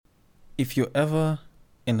If you're ever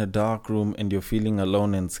in a dark room and you're feeling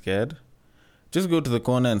alone and scared, just go to the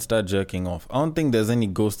corner and start jerking off. I don't think there's any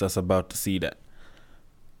ghost that's about to see that.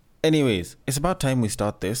 Anyways, it's about time we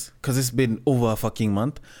start this, because it's been over a fucking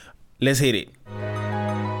month. Let's hit it.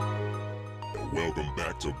 Welcome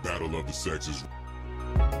back to Battle of the Sexes.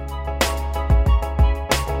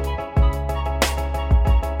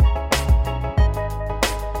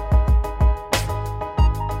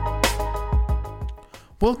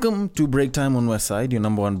 Welcome to Break Time on Westside, your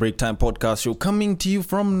number one break time podcast show, coming to you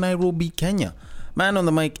from Nairobi, Kenya. Man on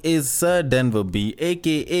the mic is Sir Denver B,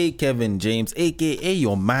 aka Kevin James, aka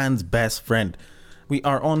your man's best friend. We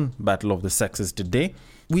are on Battle of the Sexes today.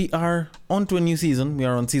 We are on to a new season. We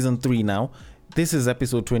are on season 3 now. This is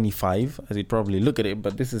episode 25, as you probably look at it,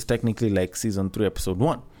 but this is technically like season 3, episode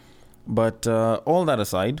 1. But all that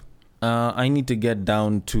aside, I need to get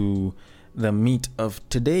down to the meat of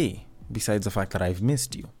today, besides the fact that I've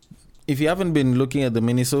missed you. If you haven't been looking at the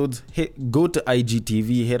minisodes, go to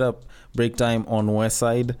IGTV, hit up Break Time on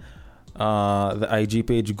Westside, the IG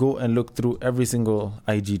page. Go and look through every single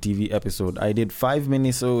IGTV episode. I did 5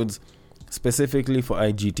 minisodes specifically for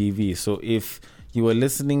IGTV. So if you were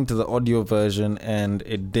listening to the audio version and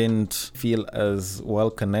it didn't feel as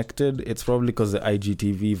well connected, it's probably because the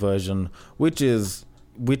IGTV version, which is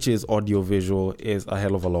audio visual, is a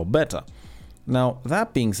hell of a lot better. Now,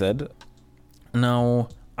 that being said,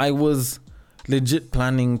 I was legit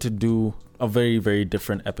planning to do a very, very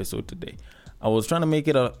different episode today. I was trying to make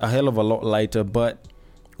it a hell of a lot lighter, but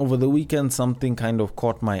over the weekend, something kind of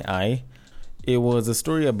caught my eye. It was a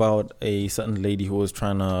story about a certain lady who was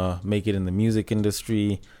trying to make it in the music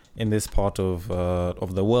industry in this part of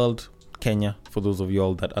the world, Kenya, for those of you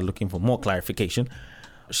all that are looking for more clarification.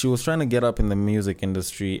 She was trying to get up in the music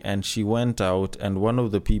industry, and she went out, and one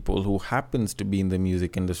of the people who happens to be in the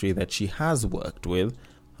music industry that she has worked with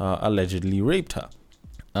allegedly raped her.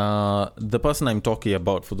 The person I'm talking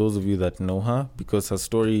about, for those of you that know her, because her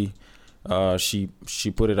story, she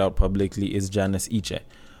put it out publicly, is Janice Iche.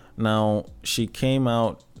 Now, she came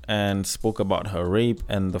out and spoke about her rape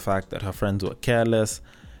and the fact that her friends were careless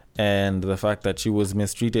and the fact that she was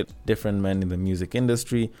mistreated. Different men in the music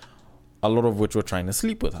industry, a lot of which were trying to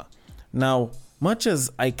sleep with her. Now, much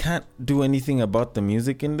as I can't do anything about the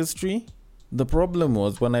music industry, the problem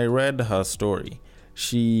was when I read her story,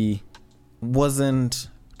 she wasn't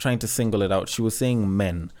trying to single it out. She was saying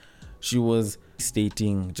men. She was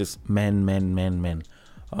stating just men.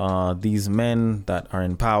 These men that are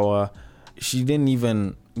in power. She didn't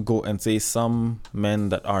even go and say some men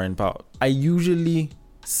that are in power. I usually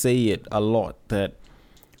say it a lot that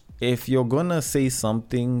if you're gonna say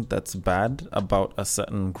something that's bad about a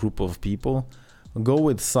certain group of people, go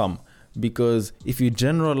with some. Because if you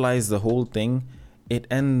generalize the whole thing, it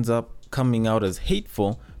ends up coming out as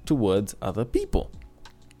hateful towards other people.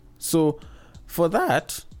 So for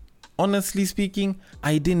that, honestly speaking,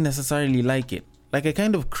 I didn't necessarily like it. Like, I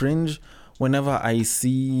kind of cringe whenever I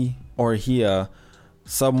see or hear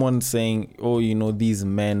someone saying, oh, you know, these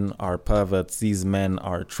men are perverts, these men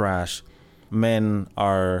are trash, men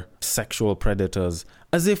are sexual predators,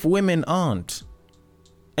 as if women aren't.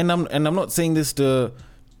 And I'm not saying this to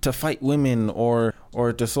fight women or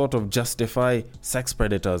to sort of justify sex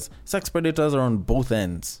predators. Sex predators are on both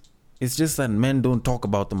ends. It's just that men don't talk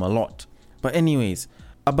about them a lot. But anyways,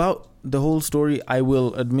 about the whole story, I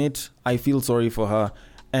will admit I feel sorry for her,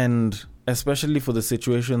 and especially for the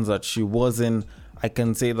situations that she was in, I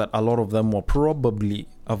can say that a lot of them were probably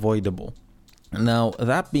avoidable. Now,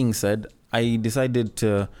 that being said, I decided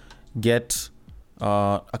to get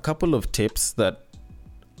a couple of tips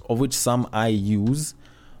of which some I use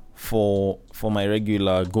for my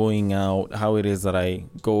regular going out, how it is that I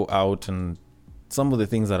go out, and some of the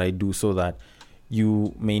things that I do so that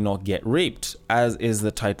you may not get raped, as is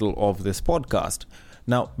the title of this podcast.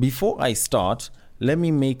 Now, before I start, let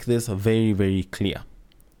me make this very, very clear.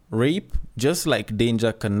 Rape, just like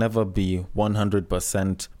danger, can never be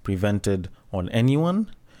 100% prevented on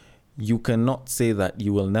anyone. You cannot say that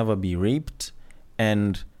you will never be raped,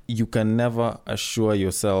 and you can never assure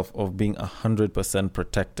yourself of being 100%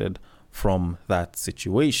 protected from that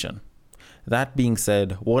situation. That being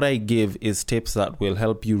said, what I give is tips that will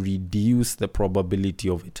help you reduce the probability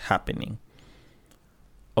of it happening.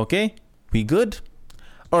 Okay, we good?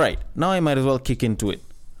 Alright, now I might as well kick into it.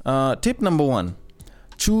 Tip number 1,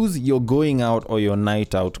 choose your going out or your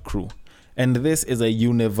night out crew. And this is a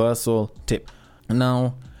universal tip.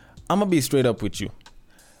 Now, I'm going to be straight up with you.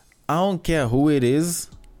 I don't care who it is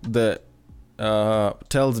that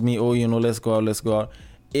tells me, oh, you know, let's go out.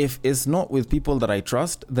 If it's not with people that I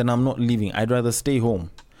trust, then I'm not leaving. I'd rather stay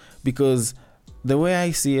home, because the way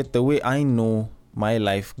I see it, the way I know my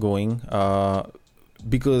life going,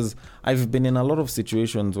 because I've been in a lot of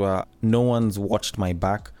situations where no one's watched my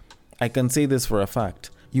back, I can say this for a fact.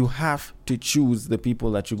 You have to choose the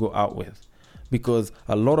people that you go out with, because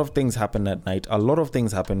a lot of things happen at night. A lot of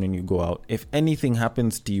things happen when you go out. If anything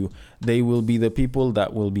happens to you, they will be the people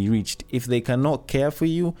that will be reached. If they cannot care for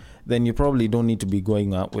you, then you probably don't need to be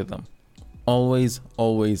going out with them. Always,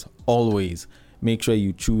 always, always make sure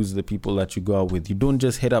you choose the people that you go out with. You don't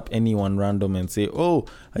just hit up anyone random and say, oh,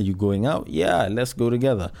 are you going out? Yeah, let's go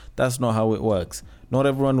together. That's not how it works. Not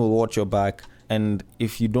everyone will watch your back. And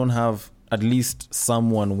if you don't have at least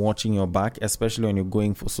someone watching your back, especially when you're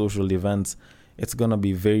going for social events, it's going to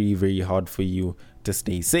be very, very hard for you to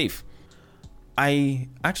stay safe. I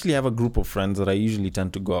actually have a group of friends that I usually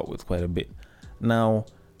tend to go out with quite a bit. Now,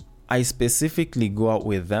 I specifically go out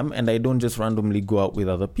with them, and I don't just randomly go out with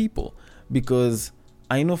other people, because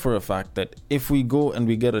I know for a fact that if we go and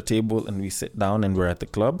we get a table and we sit down and we're at the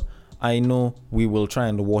club, I know we will try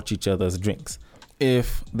and watch each other's drinks.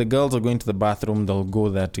 If the girls are going to the bathroom, they'll go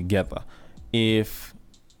there together. If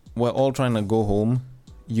we're all trying to go home,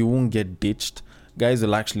 you won't get ditched. Guys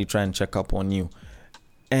will actually try and check up on you.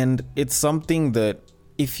 And it's something that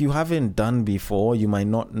if you haven't done before, you might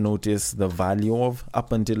not notice the value of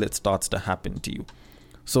up until it starts to happen to you.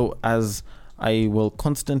 So as I will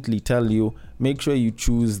constantly tell you, make sure you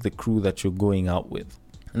choose the crew that you're going out with.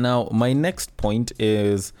 Now, my next point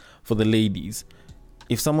is for the ladies.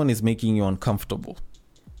 If someone is making you uncomfortable,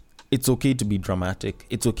 it's okay to be dramatic.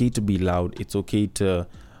 It's okay to be loud. It's okay to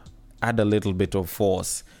add a little bit of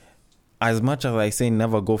force. As much as I say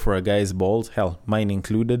never go for a guy's balls, hell, mine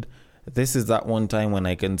included, this is that one time when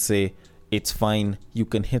I can say it's fine. You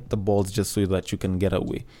can hit the balls just so that you can get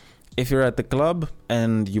away. If you're at the club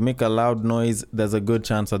and you make a loud noise, there's a good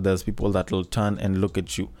chance that there's people that will turn and look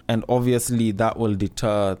at you. And obviously that will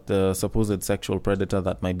deter the supposed sexual predator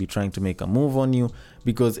that might be trying to make a move on you.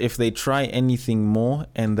 Because if they try anything more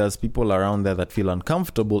and there's people around there that feel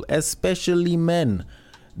uncomfortable, especially men,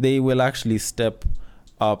 they will actually step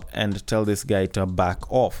up and tell this guy to back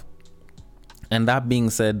off. And that being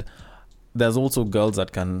said, there's also girls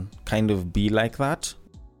that can kind of be like that.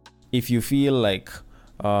 If you feel like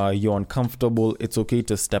you're uncomfortable, it's okay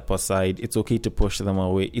to step aside. It's okay to push them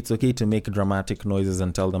away. It's okay to make dramatic noises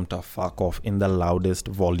and tell them to fuck off in the loudest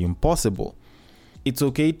volume possible. It's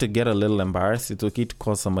okay to get a little embarrassed. It's okay to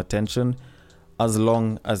cause some attention as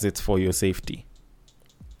long as it's for your safety.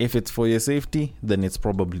 If it's for your safety, then it's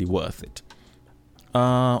probably worth it.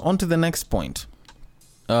 On to the next point.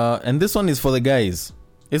 And this one is for the guys.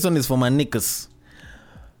 This one is for my niggas.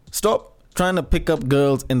 Stop trying to pick up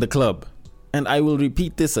girls in the club. And I will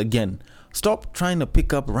repeat this again. Stop trying to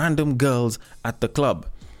pick up random girls at the club.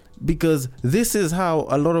 Because this is how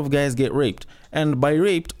a lot of guys get raped. And by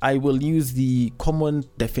raped, I will use the common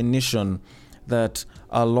definition that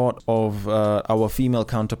a lot of our female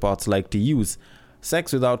counterparts like to use.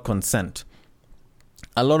 Sex without consent.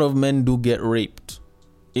 A lot of men do get raped.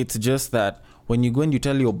 It's just that when you go and you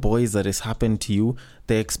tell your boys that it's happened to you,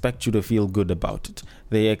 they expect you to feel good about it.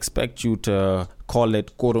 They expect you to call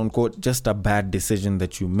it, quote unquote, just a bad decision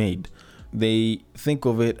that you made. They think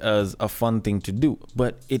of it as a fun thing to do,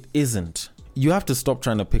 but it isn't. You have to stop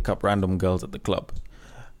trying to pick up random girls at the club.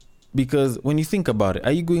 Because when you think about it,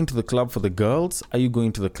 are you going to the club for the girls? Are you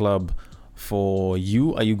going to the club for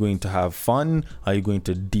you? Are you going to have fun? Are you going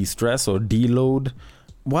to de-stress or deload?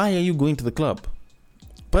 Why are you going to the club?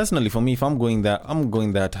 Personally, for me, if I'm going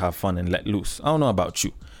there to have fun and let loose. I don't know about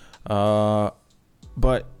you.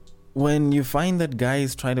 But when you find that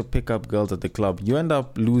guys try to pick up girls at the club, you end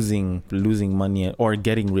up losing money or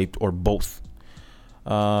getting raped or both.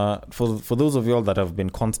 For those of y'all that have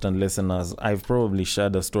been constant listeners, I've probably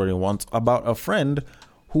shared a story once about a friend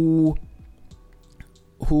who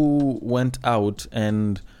went out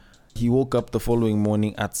and he woke up the following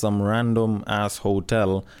morning at some random ass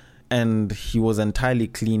hotel and he was entirely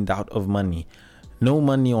cleaned out of money. No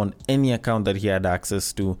money on any account that he had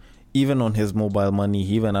access to. Even on his mobile money,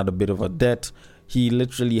 he even had a bit of a debt. He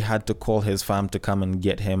literally had to call his fam to come and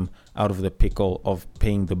get him out of the pickle of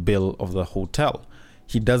paying the bill of the hotel.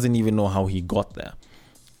 He doesn't even know how he got there.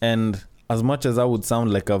 And as much as that would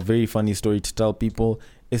sound like a very funny story to tell people,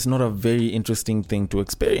 it's not a very interesting thing to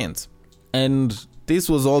experience. And this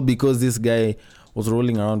was all because this guy was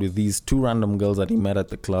rolling around with these two random girls that he met at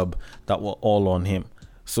the club that were all on him.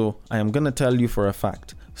 So I am going to tell you for a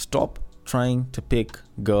fact, stop trying to pick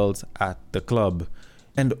girls at the club.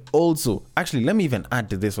 And also, actually, let me even add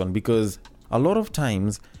to this one, because a lot of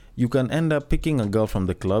times you can end up picking a girl from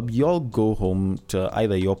the club. Y'all go home to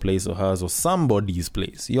either your place or hers or somebody's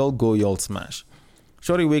place. Y'all go, y'all smash.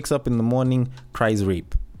 Shorty wakes up in the morning, cries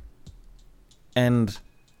rape. And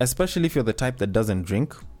especially if you're the type that doesn't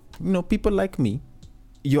drink, people like me,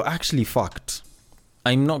 you're actually fucked.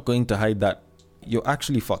 I'm not going to hide that. You're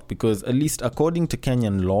actually fucked because at least according to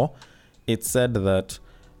Kenyan law, it said that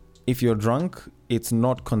if you're drunk, it's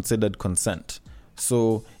not considered consent.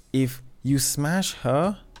 So if you smash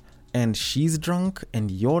her and she's drunk and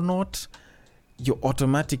you're not, you're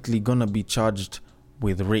automatically gonna be charged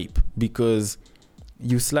with rape because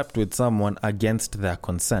you slept with someone against their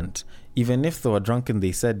consent. Even if they were drunk and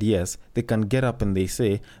they said yes, they can get up and they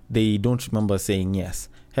say they don't remember saying yes.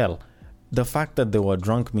 Hell, the fact that they were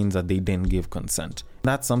drunk means that they didn't give consent.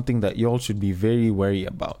 That's something that y'all should be very wary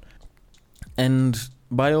about. And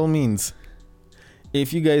by all means,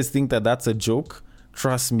 if you guys think that that's a joke,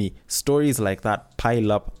 trust me, stories like that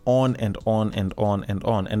pile up on and on and on and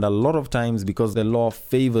on. And a lot of times, because the law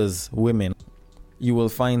favors women, you will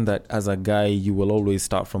find that as a guy, you will always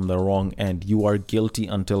start from the wrong end. You are guilty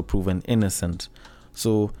until proven innocent.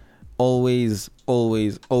 So always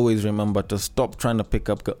remember to stop trying to pick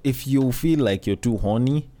up. If you feel like you're too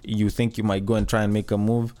horny, you think you might go and try and make a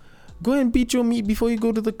move, go and beat your meat before you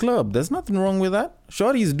go to the club. There's nothing wrong with that.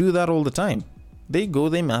 Shorties do that all the time. They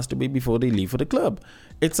masturbate before they leave for the club.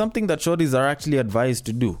 It's something that shorties are actually advised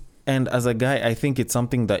to do. And as a guy, I think it's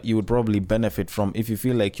something that you would probably benefit from if you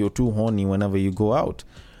feel like you're too horny whenever you go out.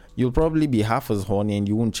 You'll probably be half as horny and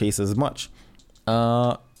you won't chase as much.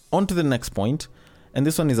 On to the next point. And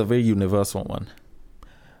this one is a very universal one.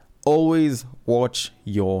 Always watch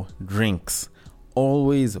your drinks.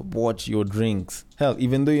 Always watch your drinks. Hell,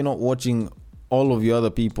 even though you're not watching all of your other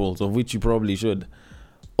people's, of which you probably should,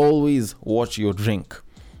 always watch your drink.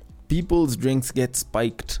 People's drinks get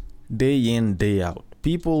spiked day in, day out.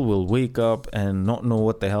 People will wake up and not know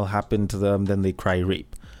what the hell happened to them, then they cry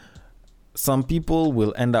rape. Some people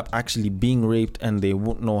will end up actually being raped and they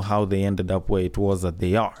won't know how they ended up where it was that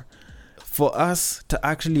they are. For us to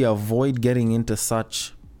actually avoid getting into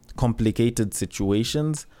such complicated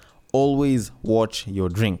situations, always watch your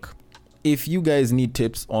drink. If you guys need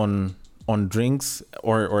tips on drinks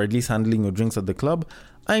or at least handling your drinks at the club,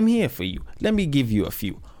 I'm here for you. Let me give you a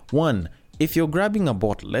few. 1, if you're grabbing a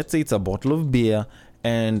bottle, let's say it's a bottle of beer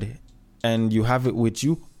and you have it with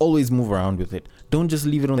you, always move around with it. Don't just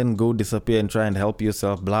leave it and then go disappear and try and help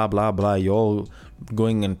yourself, blah, blah, blah. You're all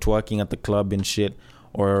going and twerking at the club and shit,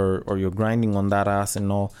 or you're grinding on that ass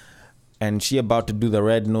and all, and she about to do the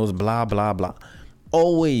red nose, blah, blah, blah.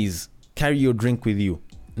 Always carry your drink with you.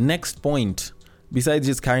 Next point, besides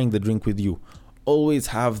just carrying the drink with you, always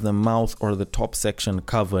have the mouth or the top section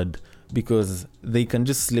covered because they can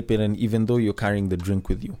just slip it in even though you're carrying the drink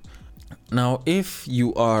with you. Now, if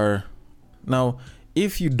you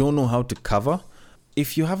don't know how to cover,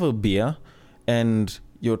 if you have a beer and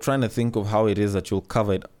you're trying to think of how it is that you'll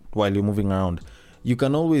cover it while you're moving around, you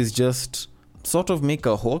can always just sort of make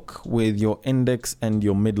a hook with your index and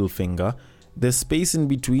your middle finger. The space in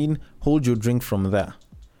between, hold your drink from there.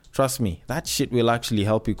 Trust me, that shit will actually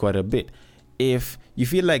help you quite a bit. If you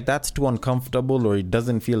feel like that's too uncomfortable or it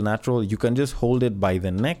doesn't feel natural, you can just hold it by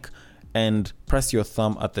the neck and press your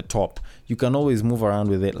thumb at the top. You can always move around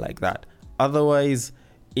with it like that. Otherwise,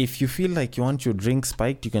 if you feel like you want your drink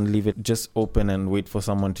spiked, you can leave it just open and wait for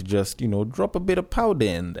someone to just, drop a bit of powder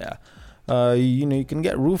in there. You can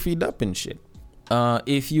get roofied up and shit.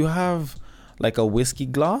 If you have like a whiskey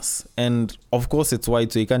glass, and of course it's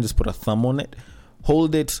wide, so you can't just put a thumb on it,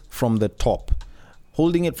 hold it from the top.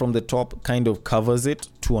 Holding it from the top kind of covers it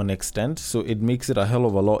to an extent, so it makes it a hell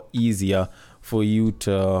of a lot easier for you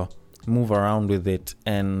to move around with it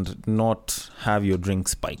and not have your drink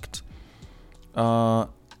spiked.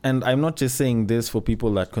 And I'm not just saying this for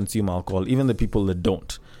people that consume alcohol, even the people that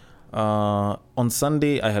don't. On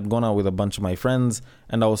Sunday, I had gone out with a bunch of my friends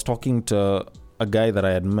and I was talking to a guy that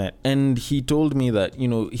I had met, and he told me that,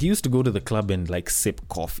 he used to go to the club and like sip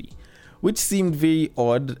coffee, which seemed very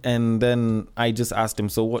odd. And then I just asked him,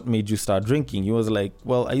 so what made you start drinking? He was like,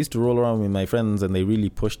 well, I used to roll around with my friends and they really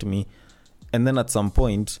pushed me. And then at some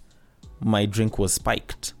point, my drink was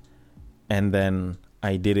spiked. And then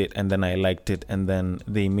I did it and then I liked it. And then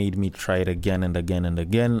they made me try it again and again and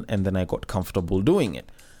again. And then I got comfortable doing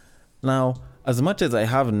it. Now, as much as I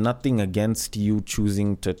have nothing against you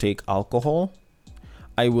choosing to take alcohol,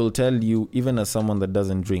 I will tell you, even as someone that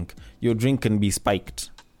doesn't drink, your drink can be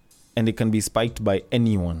spiked. And it can be spiked by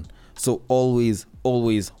anyone. So always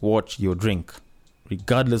watch your drink,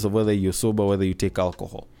 regardless of whether you're sober, whether you take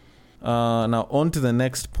alcohol. Now on to the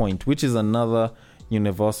next point, which is another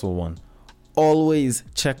universal one. Always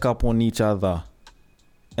check up on each other.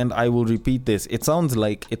 And I will repeat this. It sounds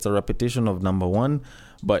like it's a repetition of number 1,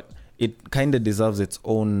 but it kind of deserves its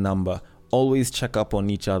own number. Always check up on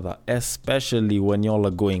each other, especially when y'all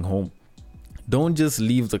are going home. Don't just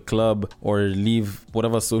leave the club or leave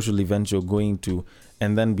whatever social event you're going to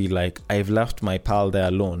and then be like, I've left my pal there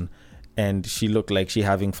alone and she looked like she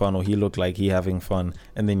having fun or he looked like he having fun,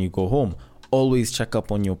 and then you go home. Always check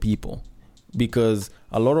up on your people, because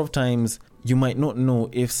a lot of times you might not know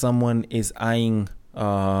if someone is eyeing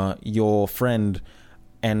your friend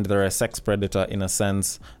and they're a sex predator in a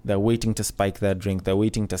sense. They're waiting to spike their drink, they're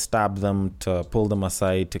waiting to stab them, to pull them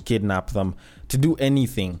aside, to kidnap them, to do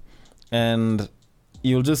anything. And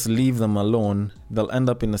you'll just leave them alone. They'll end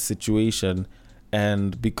up in a situation,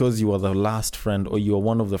 and because you are the last friend or you are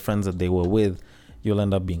one of the friends that they were with, you'll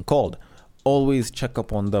end up being called. Always check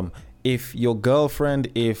up on them. If your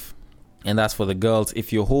girlfriend, and that's for the girls,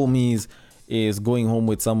 if your homies is going home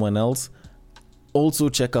with someone else, also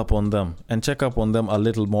check up on them, and check up on them a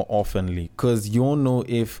little more oftenly, because you don't know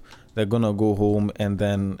if they're gonna go home and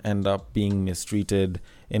then end up being mistreated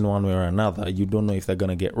in one way or another. You don't know if they're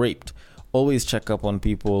gonna get raped. Always check up on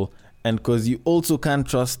people, and because you also can't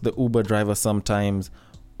trust the Uber driver sometimes,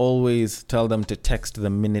 always tell them to text the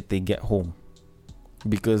minute they get home,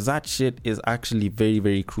 because that shit is actually very,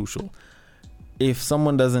 very crucial. If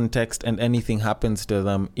someone doesn't text and anything happens to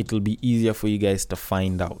them, it'll be easier for you guys to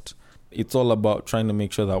find out. It's all about trying to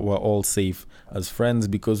make sure that we're all safe as friends,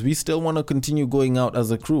 because we still want to continue going out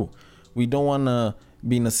as a crew. We don't want to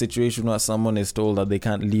be in a situation where someone is told that they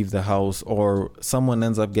can't leave the house, or someone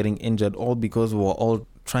ends up getting injured, all because we're all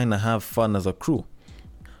trying to have fun as a crew.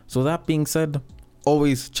 So that being said,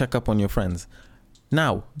 always check up on your friends.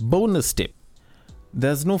 Now, bonus tip.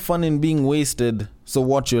 There's no fun in being wasted, so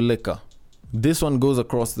watch your liquor. This one goes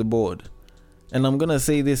across the board. And I'm going to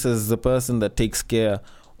say this as the person that takes care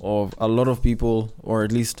of a lot of people, or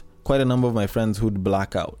at least quite a number of my friends who'd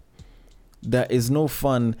black out. There is no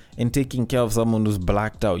fun in taking care of someone who's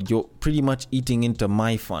blacked out. You're pretty much eating into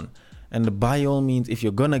my fun. And by all means, if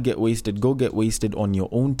you're gonna get wasted, go get wasted on your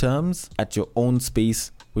own terms, at your own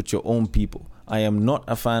space, with your own people. I am not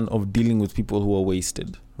a fan of dealing with people who are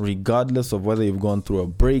wasted, regardless of whether you've gone through a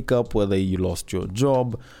breakup, whether you lost your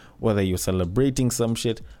job, whether you're celebrating some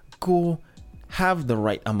shit. Go have the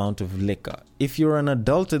right amount of liquor. If you're an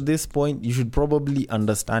adult at this point, you should probably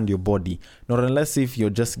understand your body. Not unless if you're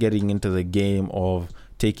just getting into the game of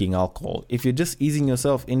taking alcohol. If you're just easing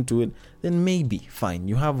yourself into it, then maybe fine.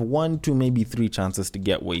 You have 1 to maybe 3 chances to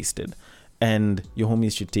get wasted, and your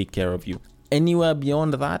homies should take care of you. Anywhere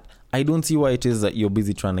beyond that, I don't see why it is that you're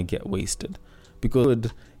busy trying to get wasted. Because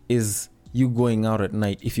good is you going out at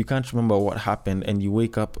night, if you can't remember what happened and you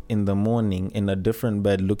wake up in the morning in a different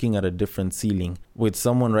bed looking at a different ceiling with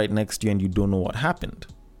someone right next to you and you don't know what happened.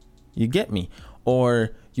 You get me?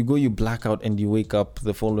 Or you black out and you wake up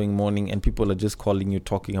the following morning and people are just calling you,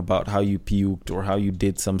 talking about how you puked or how you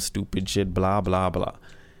did some stupid shit, blah, blah, blah.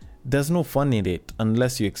 There's no fun in it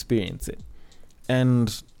unless you experience it.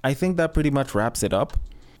 And I think that pretty much wraps it up.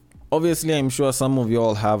 Obviously, I'm sure some of you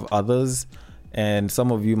all have others, and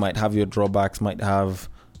some of you might have your drawbacks, might have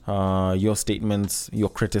your statements, your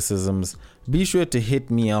criticisms. Be sure to hit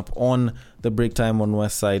me up on the Break Time on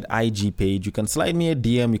Westside IG page. You can slide me a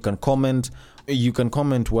DM, you can comment. You can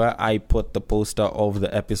comment where I put the poster of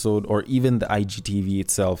the episode, or even the IGTV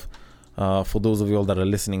itself, for those of you all that are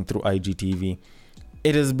listening through IGTV.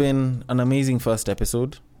 It has been an amazing first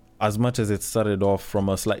episode. As much as it started off from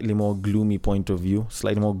a slightly more gloomy point of view,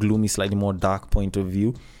 slightly more gloomy, slightly more dark point of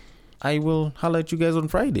view, I will holler at you guys on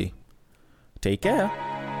Friday. Take care.